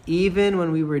 even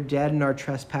when we were dead in our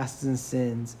trespasses and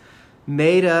sins,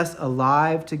 made us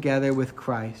alive together with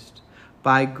Christ.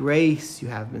 By grace you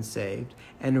have been saved,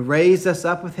 and raised us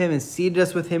up with him and seated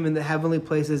us with him in the heavenly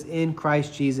places in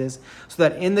Christ Jesus, so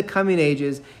that in the coming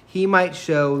ages he might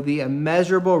show the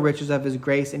immeasurable riches of his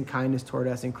grace and kindness toward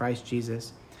us in Christ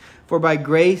Jesus. For by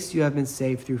grace you have been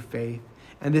saved through faith,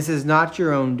 and this is not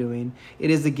your own doing. It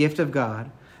is the gift of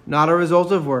God, not a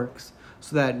result of works,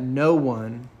 so that no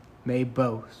one may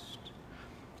boast.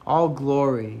 All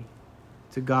glory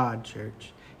to God,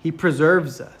 church. He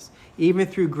preserves us, even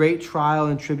through great trial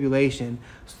and tribulation,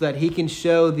 so that he can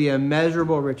show the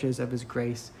immeasurable riches of his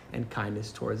grace and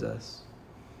kindness towards us.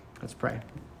 Let's pray.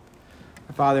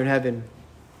 Our Father in heaven,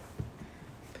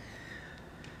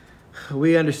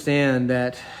 we understand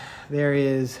that there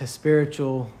is a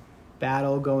spiritual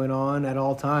battle going on at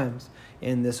all times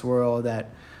in this world, that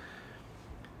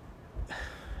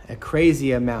a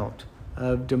crazy amount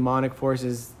of demonic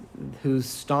forces whose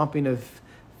stomping of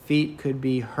feet could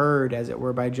be heard, as it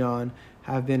were, by John,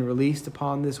 have been released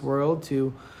upon this world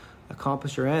to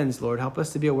accomplish your ends. Lord, help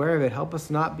us to be aware of it. Help us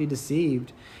not be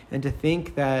deceived and to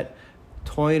think that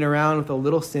toying around with a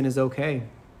little sin is okay.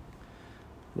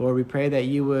 Lord, we pray that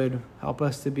you would help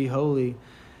us to be holy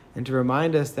and to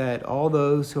remind us that all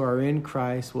those who are in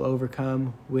Christ will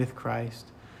overcome with Christ.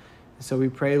 And so we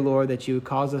pray, Lord, that you would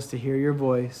cause us to hear your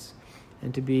voice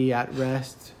and to be at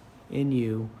rest in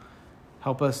you.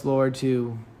 Help us, Lord,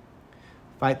 to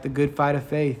fight the good fight of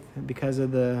faith because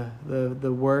of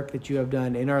the work that you have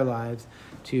done in our lives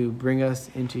to bring us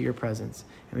into your presence.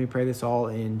 And we pray this all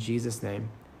in Jesus' name.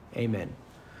 Amen.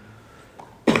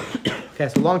 Okay,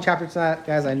 so long chapter tonight,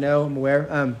 guys. I know, I'm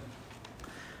aware.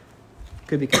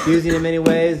 Could be confusing in many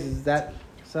ways. Does that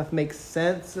stuff make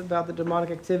sense about the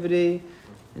demonic activity?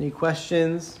 Any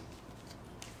questions?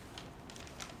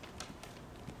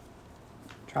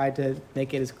 Try to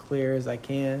make it as clear as I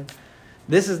can.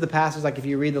 This is the passage, like if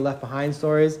you read the Left Behind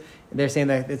stories, they're saying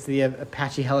that it's the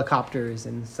Apache helicopters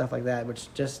and stuff like that,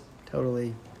 which just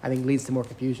totally, I think, leads to more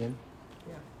confusion.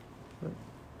 Yeah.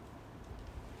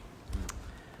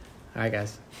 All right,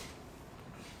 guys.